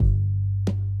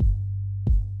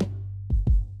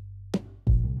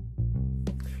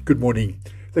Good morning.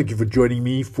 Thank you for joining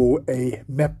me for a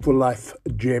Map4Life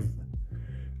Gem.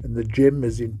 And the gem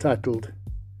is entitled,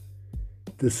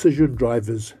 Decision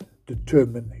Drivers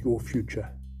Determine Your Future.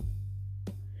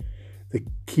 The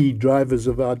key drivers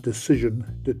of our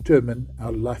decision determine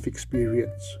our life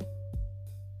experience.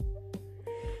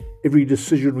 Every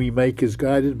decision we make is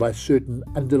guided by certain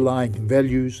underlying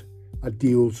values,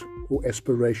 ideals, or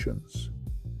aspirations.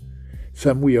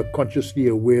 Some we are consciously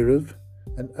aware of,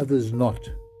 and others not.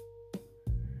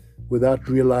 Without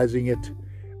realizing it,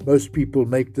 most people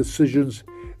make decisions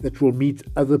that will meet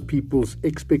other people's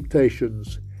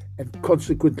expectations and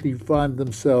consequently find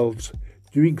themselves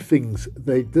doing things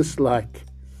they dislike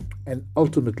and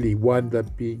ultimately wind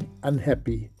up being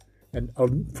unhappy and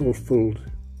unfulfilled.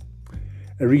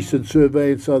 A recent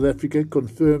survey in South Africa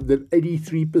confirmed that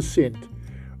 83%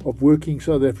 of working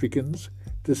South Africans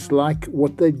dislike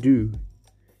what they do,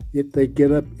 yet they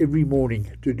get up every morning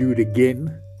to do it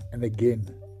again and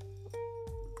again.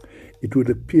 It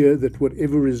would appear that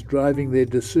whatever is driving their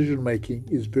decision-making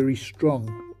is very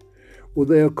strong, or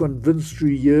they are convinced through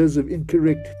years of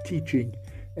incorrect teaching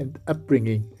and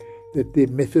upbringing that their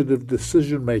method of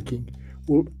decision-making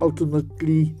will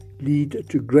ultimately lead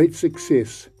to great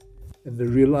success and the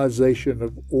realization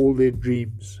of all their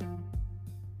dreams.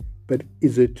 But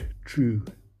is it true?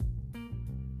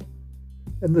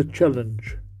 And the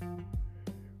challenge: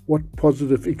 what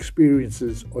positive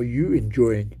experiences are you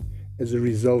enjoying as a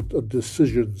result of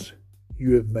decisions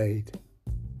you have made?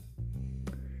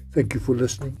 Thank you for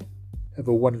listening. Have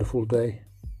a wonderful day.